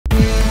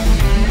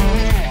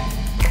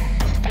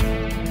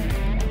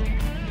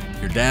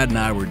dad and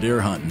I were deer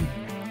hunting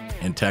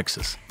in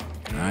Texas,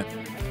 right?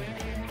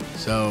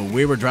 So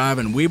we were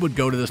driving. We would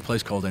go to this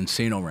place called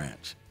Encino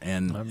Ranch.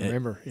 And I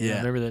remember. I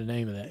remember the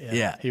name of that.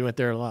 Yeah. He went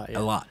there a lot. Yeah.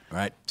 A lot,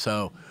 right?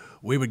 So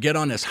we would get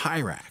on this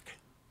high rack,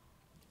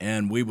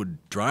 and we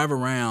would drive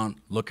around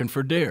looking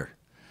for deer.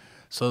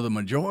 So the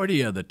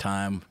majority of the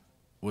time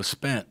was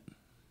spent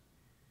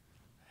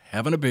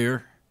having a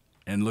beer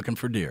and looking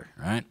for deer,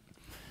 right?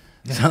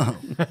 So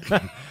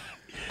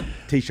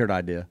T-shirt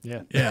idea.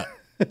 Yeah. Yeah.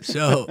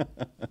 So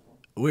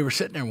we were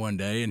sitting there one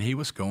day, and he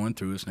was going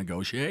through his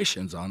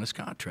negotiations on his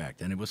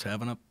contract, and he was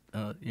having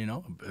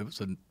it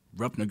was a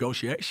rough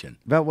negotiation.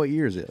 About what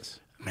year is this?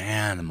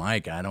 Man,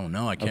 Mike, I don't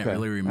know. I can't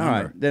really remember.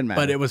 All right. Didn't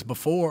matter. But it was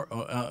before.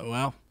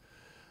 Well,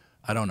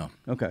 I don't know.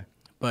 Okay.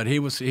 But he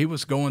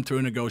was going through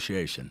a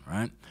negotiation,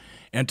 right?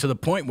 And to the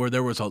point where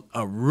there was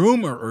a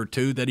rumor or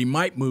two that he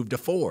might move to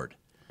Ford.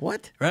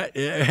 What? Right?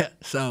 Yeah.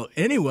 So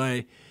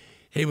anyway,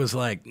 he was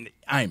like,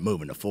 I ain't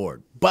moving to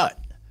Ford. But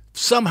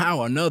somehow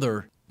or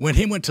another, when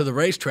he went to the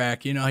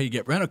racetrack, you know how you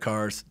get rental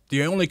cars,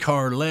 the only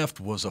car left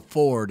was a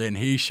Ford, and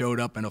he showed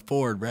up in a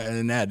Ford,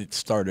 and that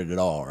started it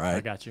all, right?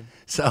 I got you.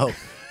 So,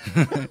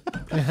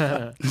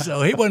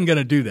 so he wasn't going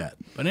to do that.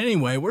 But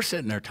anyway, we're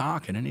sitting there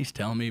talking, and he's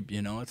telling me,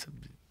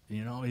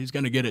 he's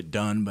going to get it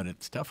done, but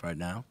it's tough right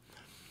now.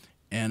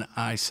 And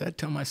I said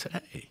to him,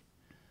 hey,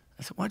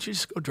 why don't you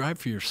just go drive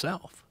for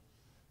yourself?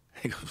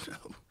 He goes,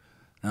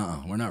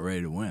 no, we're not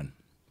ready to win.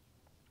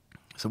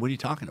 I said, what are you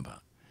talking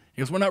about?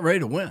 He goes, we're not ready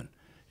to win.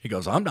 He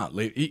goes, I'm not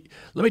leaving.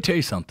 Let me tell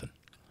you something.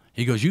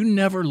 He goes, you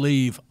never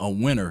leave a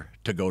winner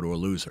to go to a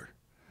loser.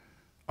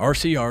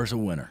 RCR is a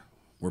winner.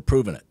 We're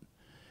proving it.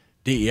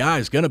 DEI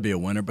is going to be a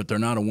winner, but they're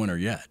not a winner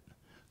yet.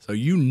 So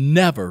you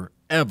never,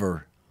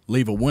 ever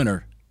leave a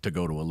winner to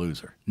go to a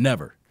loser.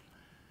 Never.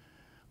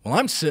 Well,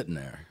 I'm sitting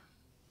there,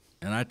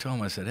 and I told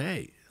him, I said,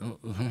 hey,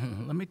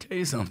 let me tell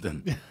you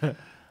something.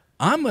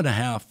 I'm going to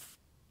have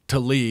to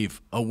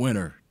leave a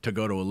winner to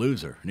go to a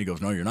loser. And he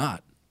goes, no, you're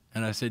not.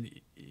 And I said,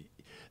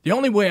 the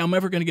only way I'm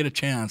ever going to get a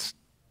chance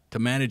to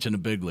manage in the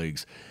big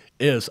leagues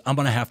is I'm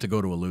going to have to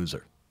go to a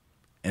loser.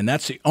 And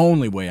that's the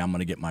only way I'm going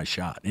to get my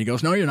shot. And he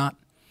goes, no, you're not.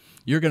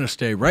 You're going to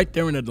stay right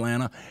there in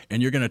Atlanta,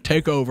 and you're going to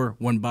take over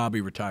when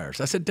Bobby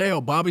retires. I said, Dale,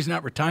 Bobby's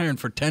not retiring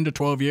for 10 to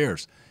 12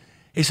 years.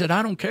 He said,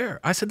 I don't care.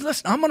 I said,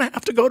 listen, I'm going to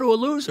have to go to a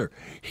loser.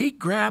 He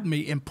grabbed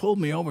me and pulled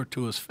me over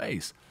to his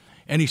face.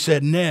 And he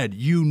said, Ned,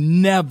 you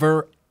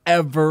never,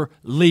 ever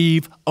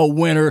leave a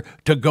winner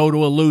to go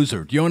to a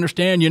loser. Do you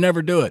understand? You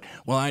never do it.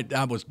 Well,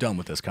 I was done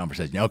with this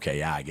conversation. Okay,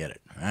 yeah, I get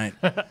it, right?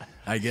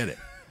 I get it.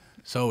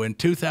 So in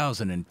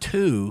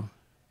 2002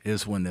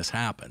 is when this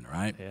happened,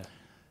 right? Yeah.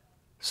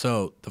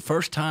 So the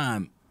first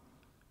time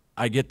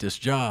I get this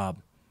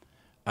job,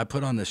 I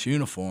put on this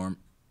uniform,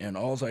 and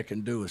all I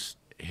can do is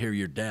hear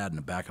your dad in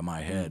the back of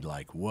my head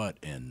like, what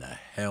in the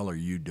hell are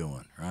you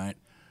doing, right?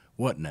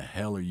 What in the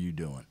hell are you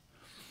doing?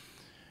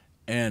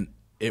 And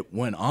it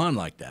went on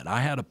like that.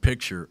 I had a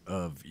picture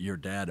of your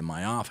dad in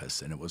my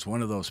office, and it was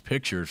one of those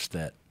pictures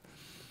that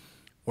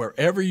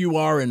wherever you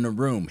are in the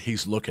room,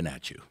 he's looking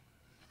at you,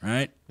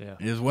 right? Yeah.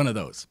 It was one of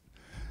those.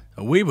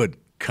 We would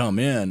come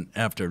in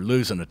after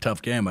losing a tough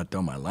game. I'd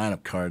throw my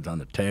lineup cards on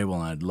the table,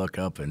 and I'd look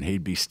up, and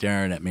he'd be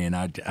staring at me. And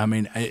I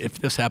mean, if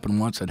this happened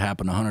once, it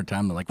happened 100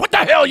 times. I'm like, what the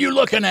hell are you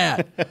looking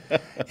at?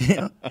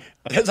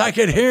 Because I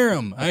could hear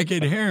him. I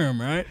could hear him,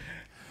 right?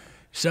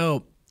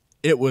 So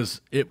it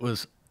was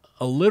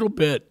a little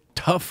bit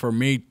tough for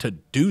me to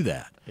do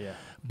that. Yeah.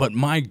 But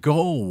my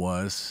goal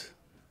was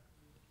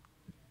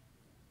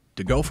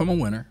to go from a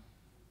winner,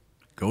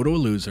 go to a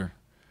loser,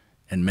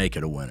 and make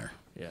it a winner.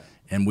 Yeah.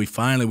 And we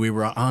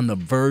were on the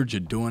verge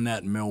of doing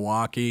that in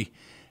Milwaukee,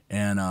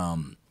 and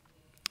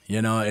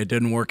it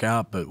didn't work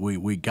out, but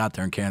we got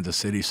there in Kansas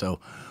City. So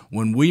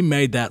when we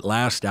made that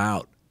last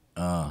out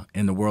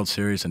in the World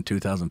Series in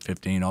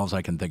 2015, all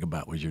I can think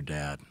about was your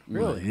dad.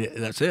 Really?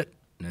 That's it.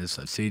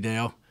 See,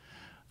 Dale,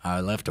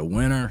 I left a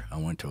winner, I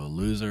went to a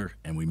loser,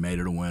 and we made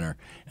it a winner.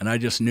 And I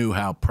just knew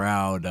how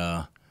proud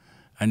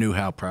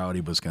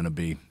he was going to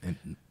be, at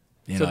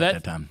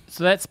that time.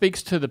 So that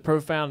speaks to the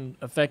profound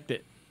effect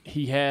that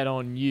he had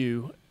on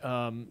you.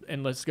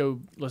 And let's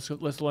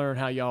learn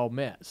how y'all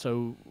met.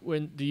 So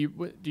when do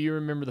you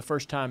remember the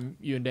first time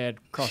you and Dad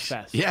crossed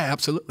paths? Yeah,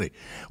 absolutely.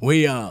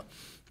 I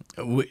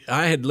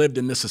had lived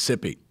in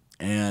Mississippi,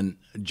 and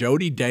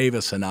Jody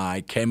Davis and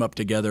I came up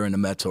together in the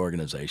Mets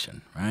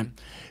organization, right?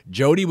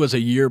 Jody was a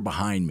year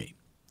behind me.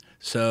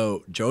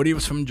 So Jody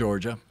was from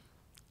Georgia.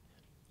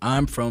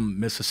 I'm from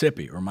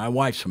Mississippi, or my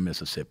wife's from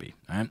Mississippi,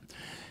 right?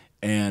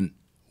 And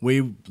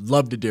we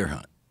loved to deer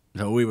hunt.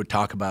 So we would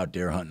talk about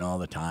deer hunting all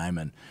the time.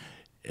 And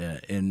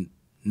in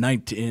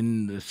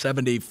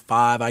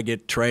 1975, I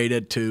get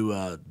traded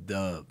to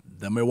the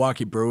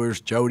Milwaukee Brewers.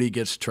 Jody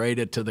gets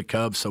traded to the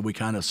Cubs, so we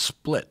kind of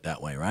split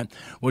that way, right?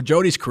 Well,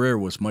 Jody's career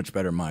was much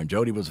better than mine.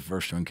 Jody was a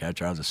first-string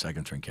catcher. I was a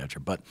second-string catcher.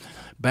 But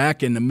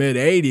back in the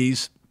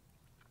mid-'80s,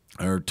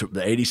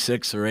 the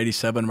 86 or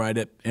 87,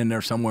 right in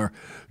there somewhere.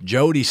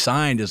 Jody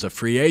signed as a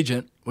free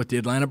agent with the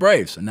Atlanta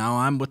Braves, and now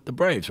I'm with the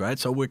Braves, right?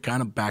 So we're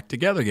kind of back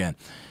together again,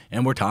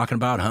 and we're talking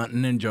about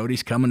hunting. And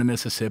Jody's coming to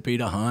Mississippi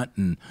to hunt,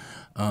 and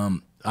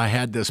I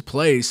had this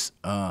place.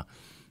 One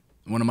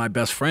of my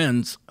best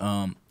friends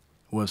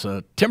was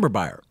a timber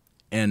buyer,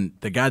 and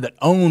the guy that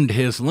owned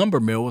his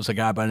lumber mill was a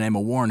guy by the name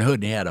of Warren Hood,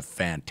 and he had a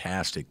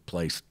fantastic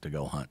place to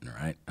go hunting,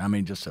 right? I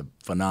mean, just a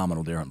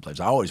phenomenal deer hunting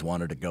place. I always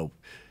wanted to go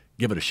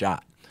give it a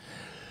shot.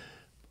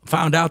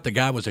 Found out the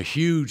guy was a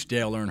huge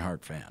Dale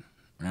Earnhardt fan,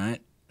 right?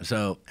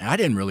 So I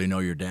didn't really know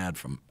your dad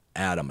from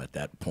Adam at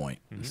that point.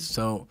 Mm-hmm.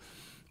 So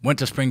went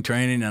to spring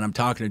training, and I'm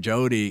talking to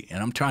Jody,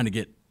 and I'm trying to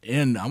get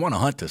in. I want to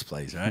hunt this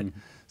place, right? Mm-hmm.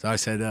 So I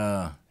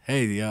said,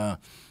 hey,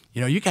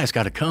 you guys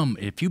got to come.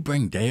 If you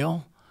bring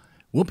Dale,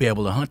 we'll be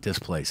able to hunt this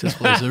place. This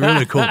place is a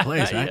really cool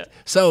place, right? Yeah.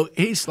 So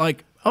he's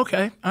like,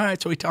 okay, all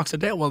right. So he talks to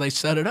Dale. Well, they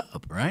set it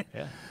up, right?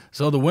 Yeah.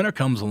 So the winter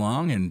comes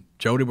along, and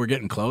Jody, we're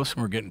getting closer,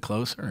 and we're getting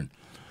closer, and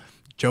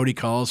Jody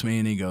calls me,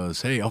 and he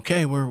goes, hey,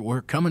 okay,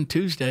 we're coming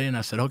Tuesday. And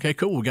I said, okay,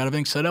 cool. We got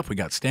everything set up. We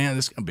got stand.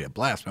 This is going to be a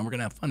blast, man. We're going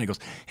to have fun. He goes,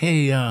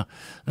 hey,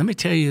 let me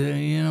tell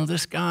you,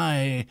 this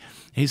guy,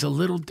 he's a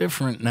little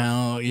different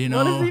now.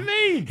 What does he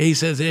mean? He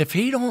says if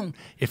he don't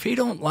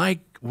like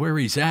where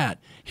he's at,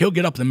 he'll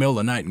get up in the middle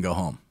of the night and go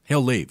home.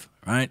 He'll leave,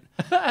 right?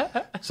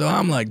 So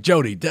I'm like,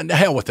 Jody, the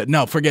hell with it.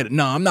 No, forget it.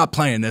 No, I'm not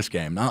playing this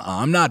game.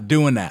 I'm not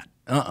doing that.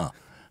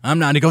 I'm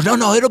not. And he goes,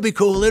 no, it'll be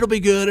cool. It'll be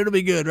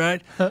good,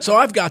 right? So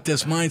I've got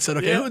this mindset,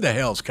 okay, who the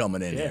hell's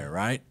coming in here,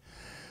 right?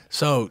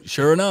 So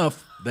sure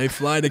enough, they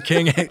fly the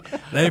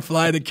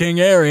King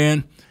Air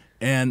in,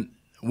 and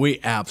we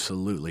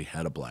absolutely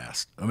had a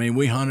blast. I mean,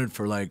 we hunted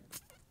for like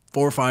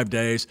 4 or 5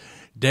 days.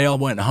 Dale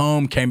went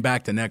home, came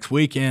back the next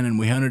weekend, and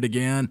we hunted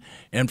again.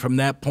 And from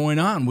that point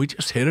on, we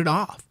just hit it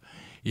off,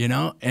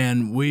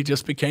 and we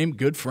just became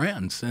good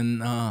friends.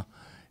 And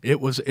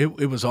it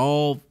was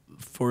all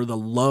for the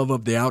love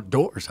of the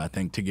outdoors, I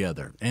think,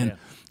 together. And,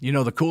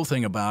 the cool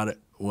thing about it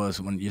was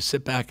when you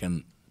sit back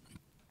and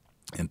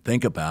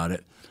think about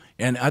it,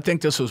 and I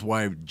think this was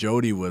why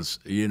Jody was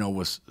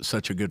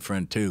such a good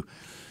friend too.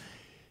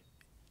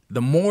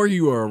 The more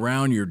you were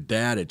around your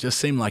dad, it just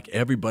seemed like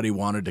everybody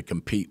wanted to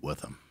compete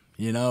with him,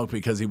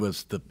 because he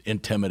was the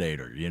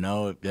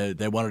intimidator,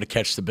 They wanted to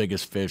catch the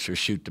biggest fish or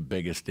shoot the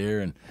biggest deer.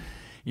 And,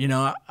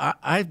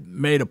 I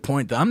made a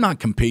point that I'm not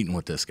competing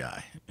with this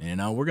guy.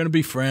 We're going to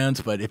be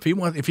friends, but if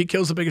he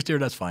kills the biggest deer,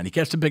 that's fine. He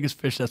catches the biggest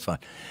fish, that's fine.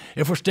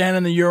 If we're standing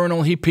in the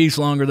urinal, he pees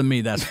longer than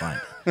me, that's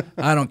fine.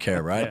 I don't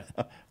care, right?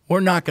 We're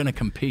not going to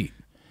compete.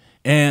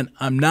 And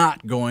I'm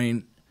not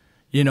going,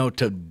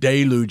 to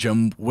deluge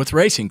him with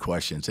racing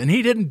questions. And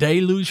he didn't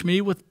deluge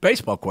me with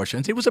baseball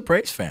questions. He was a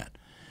Braves fan.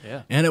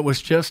 Yeah. And it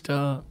was just,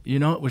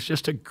 it was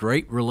just a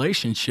great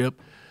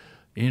relationship,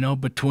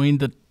 between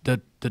the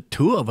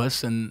two of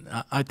us. And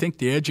I think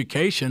the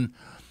education,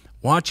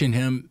 watching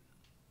him,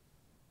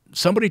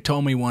 somebody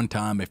told me one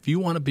time, if you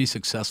want to be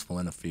successful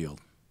in a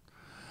field,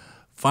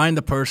 find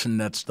the person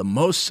that's the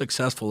most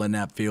successful in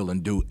that field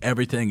and do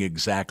everything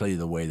exactly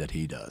the way that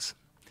he does.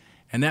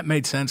 And that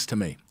made sense to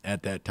me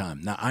at that time.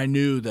 Now, I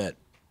knew that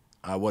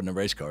I wasn't a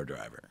race car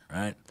driver,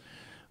 right?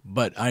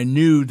 But I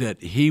knew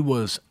that he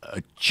was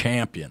a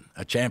champion,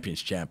 a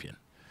champion's champion,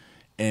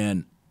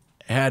 and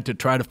had to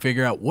try to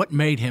figure out what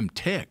made him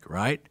tick,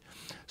 right?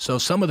 So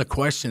some of the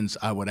questions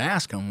I would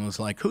ask him was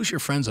like, who's your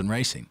friends in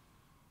racing?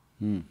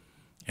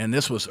 And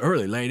this was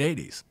late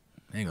 80s.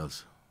 And he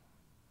goes,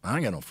 I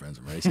ain't got no friends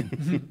in racing.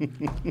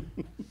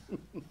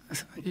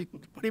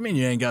 What do you mean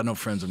you ain't got no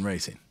friends in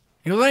racing?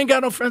 He goes, I ain't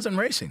got no friends in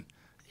racing.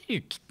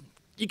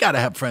 You got to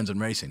have friends in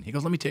racing. He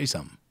goes, let me tell you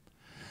something.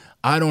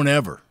 I don't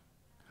ever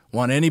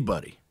want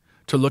anybody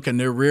to look in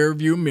their rear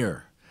view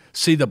mirror,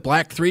 see the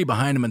black 3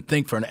 behind them, and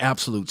think for an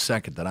absolute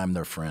second that I'm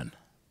their friend.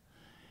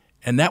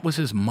 And that was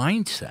his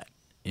mindset,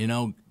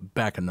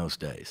 back in those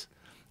days.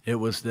 It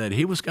was that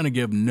he was going to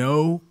give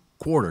no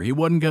quarter. He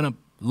wasn't going to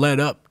let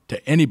up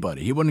to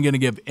anybody. He wasn't going to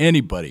give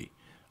anybody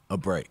a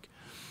break.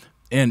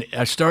 And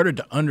I started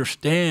to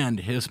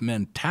understand his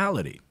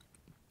mentality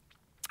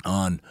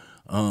on,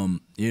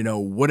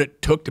 what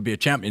it took to be a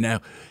champion. Now,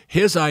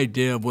 his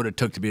idea of what it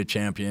took to be a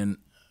champion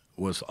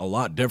was a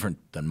lot different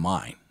than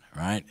mine,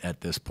 right,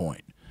 at this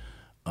point.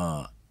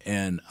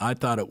 And I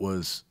thought it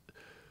was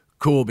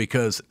cool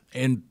because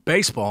in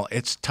baseball,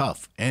 it's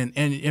tough. And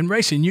in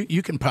racing,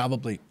 you can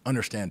probably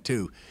understand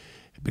too,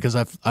 because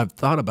I've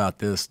thought about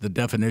this, the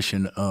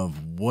definition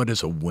of what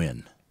is a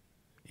win,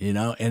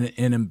 And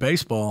in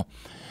baseball,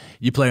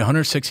 you play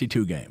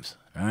 162 games,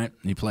 right?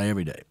 You play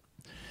every day.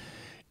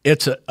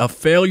 It's a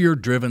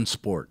failure-driven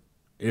sport.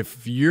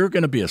 If you're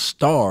going to be a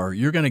star,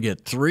 you're going to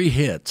get 3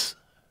 hits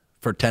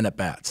for 10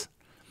 at-bats.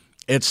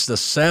 It's the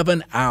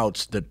 7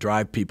 outs that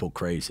drive people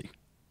crazy.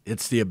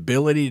 It's the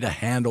ability to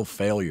handle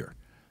failure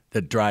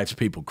that drives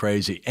people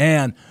crazy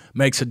and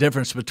makes a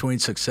difference between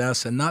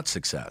success and not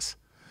success.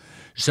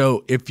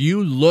 So if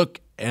you look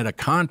at a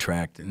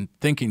contract and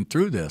thinking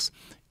through this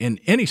in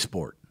any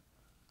sport,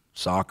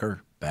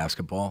 soccer,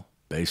 basketball,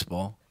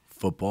 baseball,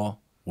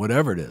 football,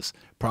 whatever it is,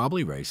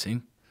 probably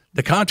racing.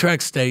 The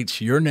contract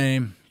states your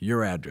name,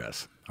 your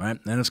address, right?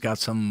 Then it's got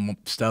some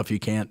stuff you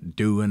can't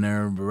do in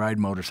there, ride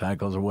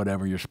motorcycles or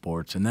whatever, your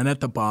sports. And then at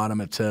the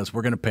bottom it says,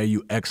 we're going to pay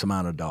you X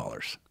amount of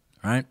dollars,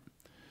 right?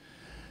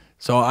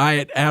 So I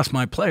had asked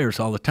my players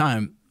all the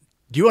time,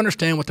 do you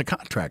understand what the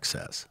contract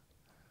says?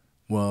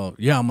 Well,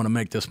 yeah, I'm going to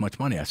make this much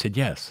money. I said,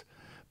 yes.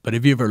 But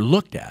have you ever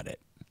looked at it?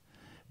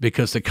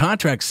 Because the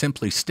contract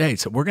simply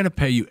states that we're going to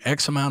pay you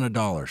X amount of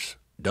dollars.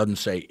 Doesn't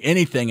say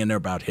anything in there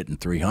about hitting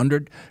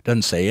 300.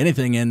 Doesn't say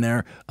anything in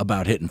there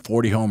about hitting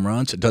 40 home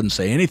runs. It doesn't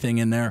say anything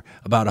in there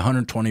about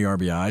 120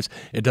 RBIs.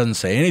 It doesn't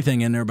say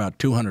anything in there about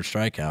 200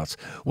 strikeouts.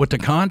 What the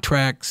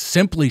contract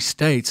simply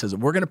states is that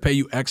we're going to pay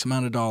you X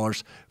amount of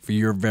dollars for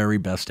your very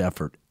best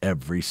effort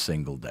every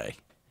single day.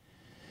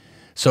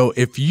 So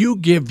if you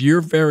give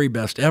your very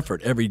best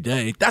effort every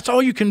day, that's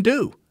all you can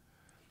do.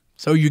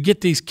 So you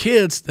get these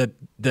kids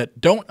that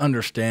don't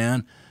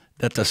understand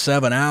that the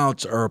 7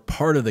 outs are a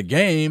part of the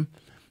game,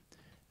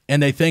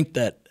 and they think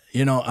that,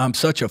 I'm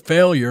such a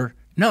failure.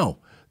 No,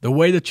 the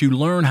way that you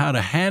learn how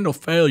to handle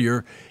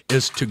failure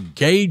is to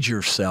gauge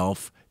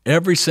yourself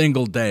every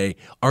single day.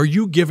 Are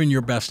you giving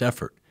your best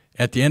effort?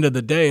 At the end of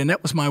the day, and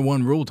that was my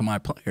one rule to my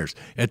players,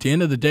 at the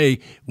end of the day,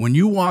 when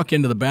you walk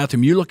into the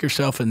bathroom, you look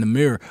yourself in the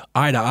mirror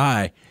eye to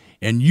eye,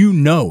 and you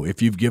know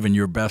if you've given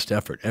your best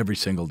effort every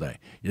single day,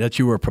 that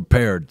you were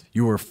prepared,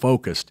 you were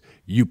focused,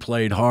 you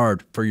played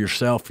hard for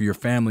yourself, for your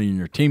family, and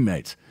your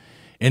teammates.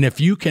 And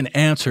if you can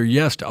answer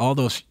yes to all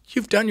those,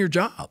 you've done your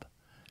job.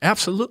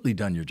 Absolutely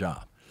done your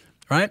job,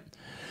 right?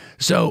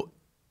 So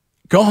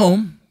go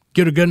home,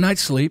 get a good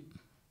night's sleep,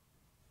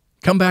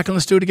 come back and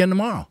let's do it again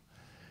tomorrow.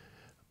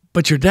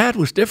 But your dad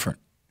was different.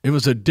 It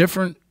was a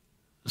different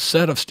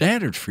set of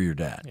standards for your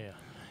dad. Yeah.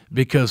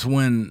 Because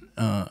when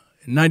in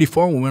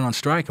 94 we went on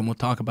strike, and we'll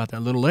talk about that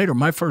a little later,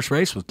 my first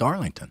race was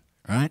Darlington,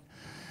 right?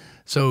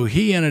 So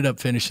he ended up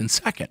finishing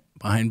second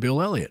behind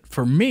Bill Elliott.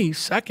 For me,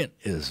 second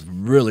is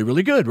really,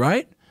 really good,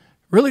 right?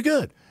 Really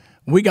good.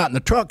 We got in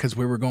the truck because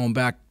we were going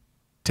back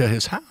to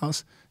his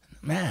house.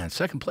 Man,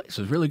 second place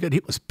was really good.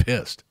 He was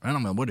pissed. Right?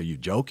 I'm like, what, are you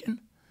joking?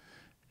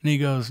 And he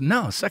goes,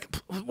 no,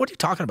 what are you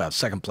talking about?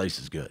 Second place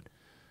is good.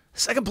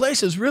 Second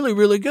place is really,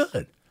 really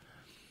good.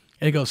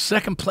 And he goes,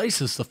 second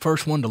place is the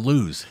first one to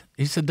lose.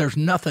 He said, there's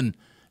nothing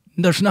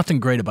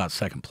great about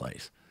second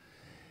place.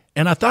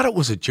 And I thought it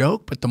was a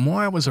joke, but the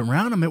more I was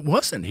around him, it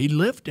wasn't. He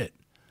lived it.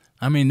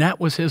 I mean, that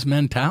was his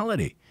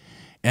mentality.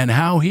 And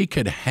how he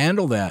could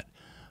handle that,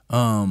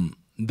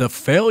 the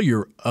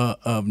failure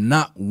of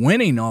not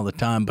winning all the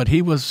time, but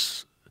he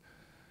was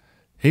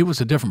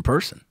a different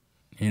person.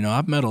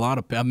 I've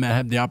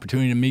had the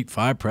opportunity to meet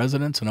 5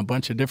 presidents and a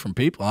bunch of different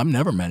people. I've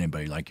never met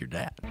anybody like your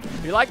dad.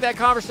 If you like that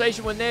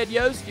conversation with Ned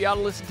Yost, you ought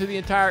to listen to the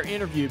entire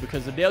interview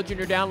because the Dale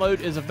Jr.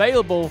 Download is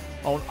available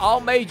on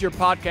all major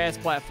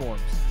podcast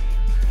platforms.